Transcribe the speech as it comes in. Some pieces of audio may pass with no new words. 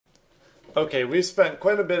Okay, we spent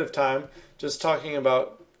quite a bit of time just talking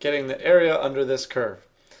about getting the area under this curve.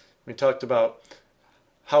 We talked about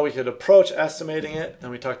how we could approach estimating it, and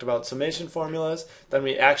we talked about summation formulas. Then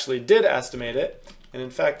we actually did estimate it, and in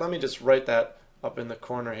fact, let me just write that up in the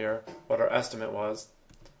corner here, what our estimate was.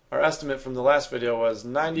 Our estimate from the last video was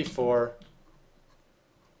 94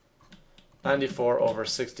 over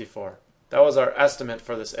 64. That was our estimate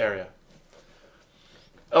for this area.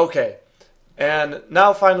 Okay. And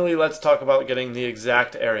now finally let's talk about getting the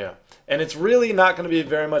exact area. And it's really not going to be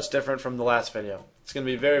very much different from the last video. It's going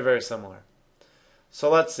to be very, very similar. So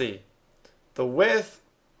let's see. The width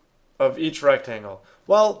of each rectangle.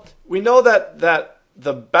 Well, we know that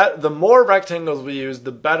the more rectangles we use,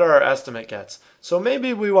 the better our estimate gets. So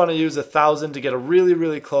maybe we want to use 1,000 to get a really,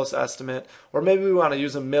 really close estimate, or maybe we want to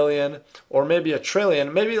use 1,000,000, or maybe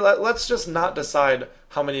 1,000,000,000,000. Maybe let's just not decide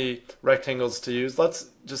how many rectangles to use. Let's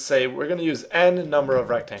just say we're going to use n number of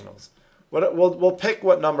rectangles. We'll pick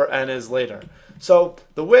what number n is later. So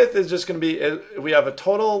the width is just going to be, we have a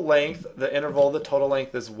total length, the interval, the total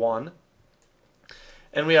length is 1.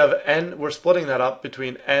 And we have n, we're splitting that up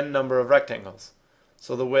between n number of rectangles.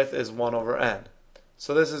 So the width is 1 over n.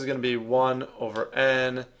 So this is going to be 1 over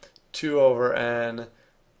n, 2 over n,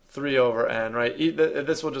 3 over n, right?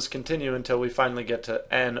 This will just continue until we finally get to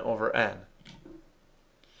n over n.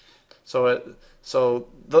 So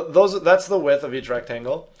that's the width of each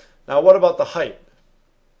rectangle. Now what about the height?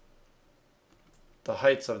 The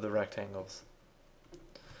heights of the rectangles.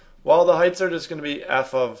 Well, the heights are just going to be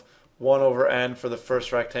f of 1 over n for the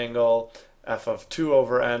first rectangle, f of 2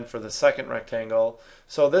 over n for the second rectangle.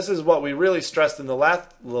 So this is what we really stressed in the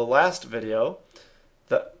last video.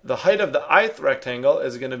 The height of the ith rectangle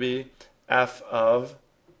is going to be f of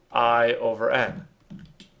I over n.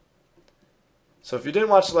 So if you didn't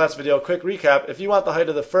watch the last video, quick recap, if you want the height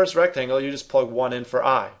of the first rectangle, you just plug 1 in for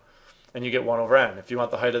I, and you get 1 over n. If you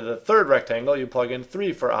want the height of the third rectangle, you plug in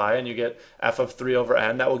 3 for I, and you get f of 3 over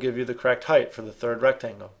n. That will give you the correct height for the third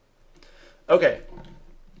rectangle. Okay,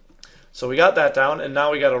 so we got that down, and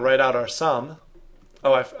now we got to write out our sum.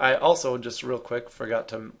 Oh, I also, just real quick, forgot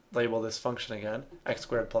to label this function again, x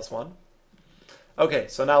squared plus 1. Okay,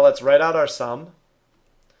 so now let's write out our sum.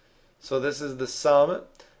 So this is the sum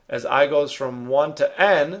as I goes from 1 to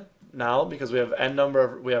n now, because we have n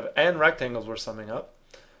rectangles we're summing up,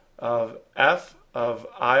 of f of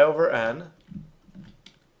I over n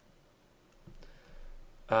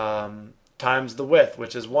times the width,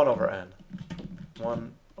 which is 1 over n.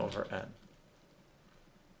 1 over n.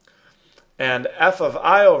 And f of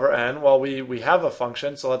I over n, well, we have a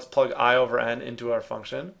function, so let's plug I over n into our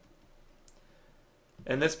function.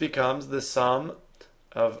 And this becomes the sum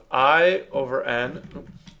of I over n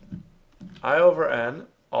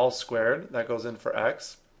all squared, that goes in for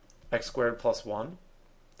x squared plus 1,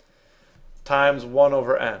 times 1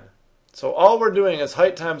 over n. So all we're doing is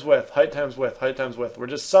height times width, height times width, height times width. We're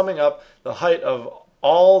just summing up the height of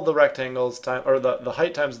all the rectangles, or the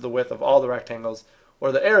height times the width of all the rectangles,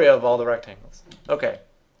 or the area of all the rectangles. Okay,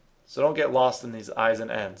 so don't get lost in these i's and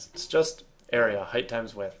n's. It's just area, height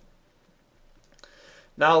times width.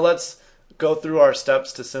 Now let's go through our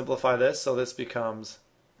steps to simplify this. So this becomes,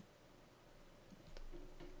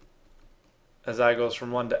 as I goes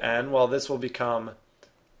from 1 to n, well, this will become,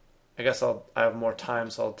 I guess I have more time,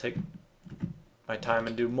 so I'll take my time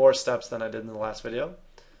and do more steps than I did in the last video.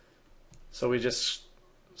 So we just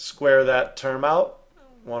square that term out,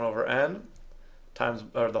 1 over n, times,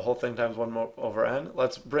 or the whole thing times 1 over n.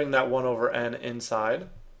 Let's bring that 1 over n inside.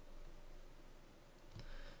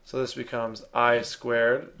 So this becomes I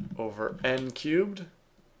squared over n cubed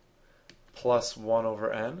plus 1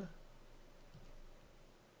 over n.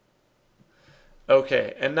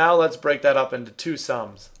 Okay, and now let's break that up into two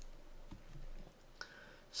sums.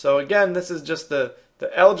 So again, this is just the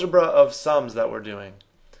algebra of sums that we're doing.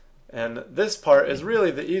 And this part is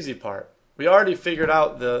really the easy part. We already figured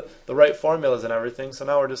out the right formulas and everything, so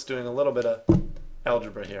now we're just doing a little bit of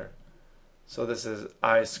algebra here. So this is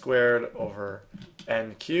I squared over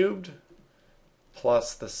n cubed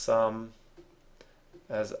plus the sum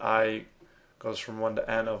as I goes from 1 to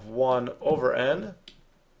n of 1 over n.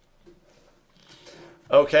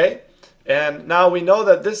 Okay, and now we know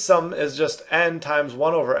that this sum is just n times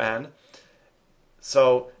 1 over n.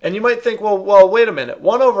 So, and you might think, well, wait a minute,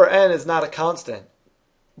 1 over n is not a constant.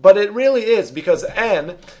 But it really is, because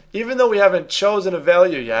n, even though we haven't chosen a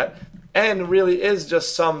value yet, n really is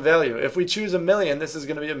just some value. If we choose 1,000,000, this is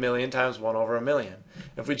going to be 1,000,000 times 1 over 1,000,000.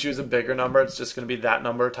 If we choose a bigger number, it's just going to be that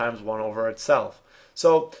number times 1 over itself.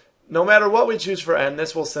 So no matter what we choose for n,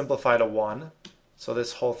 this will simplify to 1. So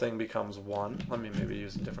this whole thing becomes 1. Let me maybe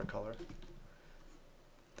use a different color.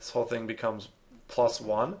 This whole thing becomes plus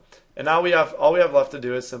 1. And now all we have left to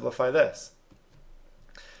do is simplify this.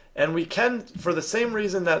 And we can, for the same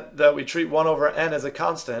reason that we treat 1 over n as a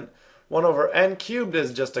constant, 1 over n cubed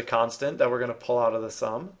is just a constant that we're going to pull out of the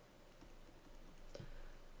sum.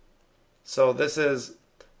 So this is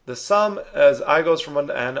the sum as I goes from 1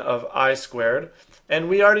 to n of I squared. And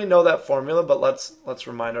we already know that formula, but let's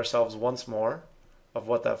remind ourselves once more of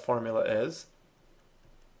what that formula is,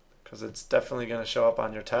 because it's definitely going to show up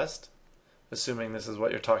on your test, assuming this is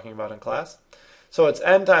what you're talking about in class. So it's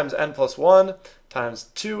n times n plus 1 times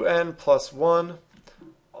 2n plus 1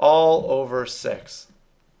 all over 6.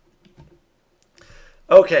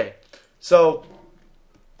 Okay, so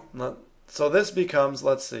this becomes,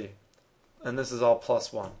 let's see, and this is all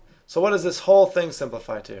plus 1. So what does this whole thing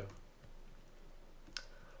simplify to?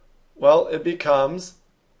 Well, it becomes,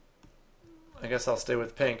 I guess I'll stay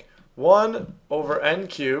with pink, 1 over n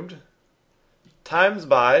cubed times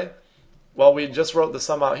by, well, we just wrote the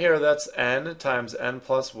sum out here, that's n times n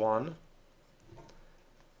plus 1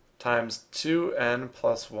 times 2n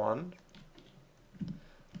plus 1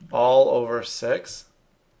 all over 6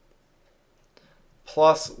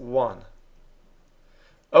 plus 1.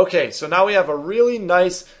 Okay, so now we have a really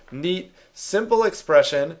nice, neat, simple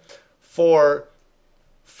expression for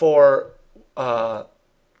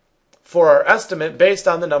our estimate based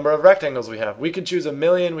on the number of rectangles we have. We could choose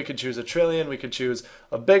 1,000,000, we could choose 1,000,000,000,000, we could choose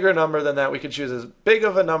a bigger number than that, we could choose as big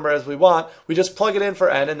of a number as we want. We just plug it in for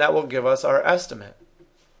n and that will give us our estimate.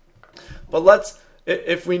 But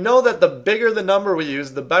if we know that the bigger the number we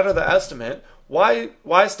use, the better the estimate, why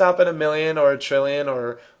stop at 1,000,000 or 1,000,000,000,000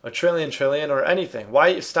 or 1,000,000,000,000,000 or anything?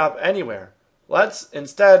 Why stop anywhere? Let's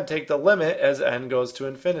instead take the limit as n goes to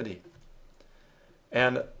infinity.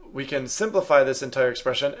 And we can simplify this entire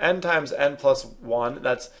expression. N times n plus 1,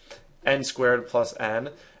 that's n squared plus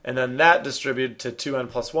n. And then that distributed to 2n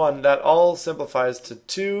plus 1, that all simplifies to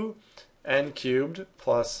 2n cubed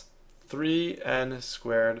plus 3n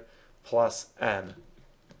squared plus n.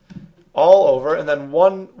 All over, and then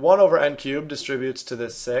 1 over n cubed distributes to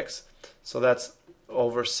this 6. So that's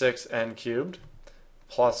over 6n cubed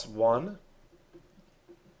plus 1.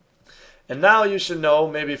 And now you should know,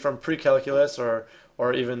 maybe from pre-calculus or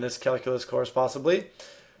even this calculus course possibly,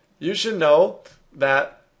 you should know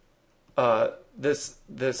that this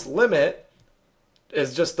limit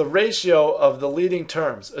is just the ratio of the leading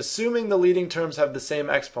terms, assuming the leading terms have the same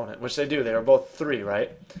exponent, which they do. They are both 3,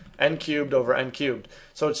 right? N cubed over n cubed.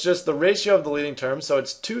 So it's just the ratio of the leading terms, so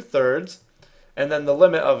it's 2/3, and then the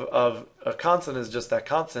limit of a constant is just that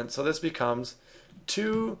constant, so this becomes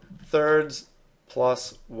 2/3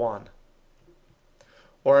 plus 1.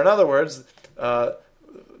 Or in other words,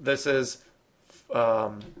 this is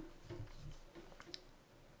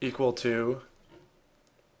equal to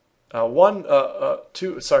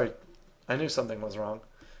 2, I knew something was wrong.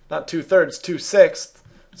 Not 2/3, 2/6.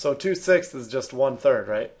 So 2/6 is just 1/3,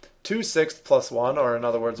 right? 2/6 plus 1, or in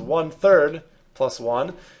other words, 1/3 plus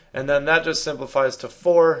 1. And then that just simplifies to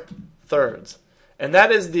 4/3. And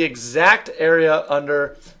that is the exact area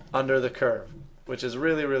under the curve, which is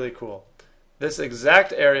really, really cool. This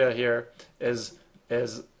exact area here is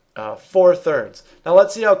 4/3. Now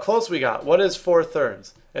let's see how close we got. What is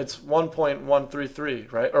 4/3? It's 1.133,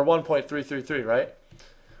 right? Or 1.333, right?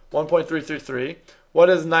 1.333. What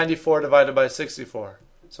is 94 divided by 64?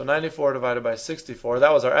 So 94 divided by 64,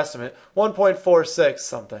 that was our estimate, 1.46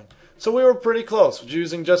 something. So we were pretty close,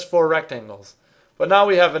 using just 4 rectangles. But now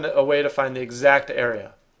we have a way to find the exact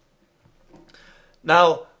area.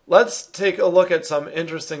 Now, let's take a look at some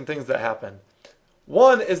interesting things that happen.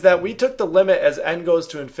 One is that we took the limit as n goes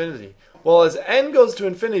to infinity. Well, as n goes to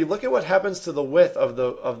infinity, look at what happens to the width of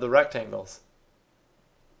the rectangles.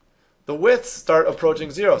 The widths start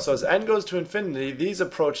approaching 0. So as n goes to infinity, these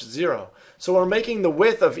approach 0. So we're making the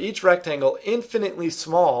width of each rectangle infinitely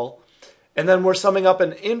small, and then we're summing up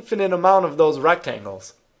an infinite amount of those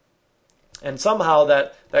rectangles. And somehow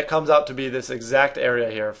that comes out to be this exact area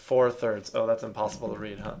here, 4/3. Oh, that's impossible to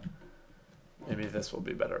read, huh? Maybe this will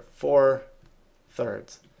be better.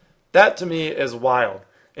 4/3. That to me is wild.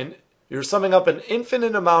 And you're summing up an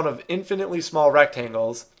infinite amount of infinitely small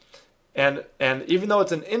rectangles, and even though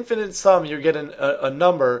it's an infinite sum, you're getting a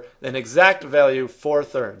number, an exact value,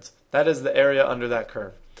 4/3. That is the area under that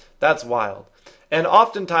curve. That's wild. And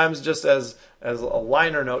oftentimes, just as a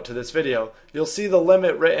liner note to this video, you'll see the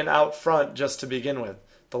limit written out front just to begin with.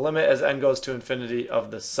 The limit as n goes to infinity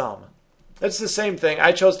of the sum. It's the same thing.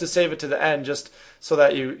 I chose to save it to the end just so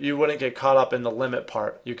that you wouldn't get caught up in the limit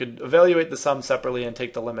part. You could evaluate the sum separately and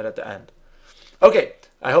take the limit at the end. Okay,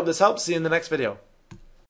 I hope this helps. See you in the next video.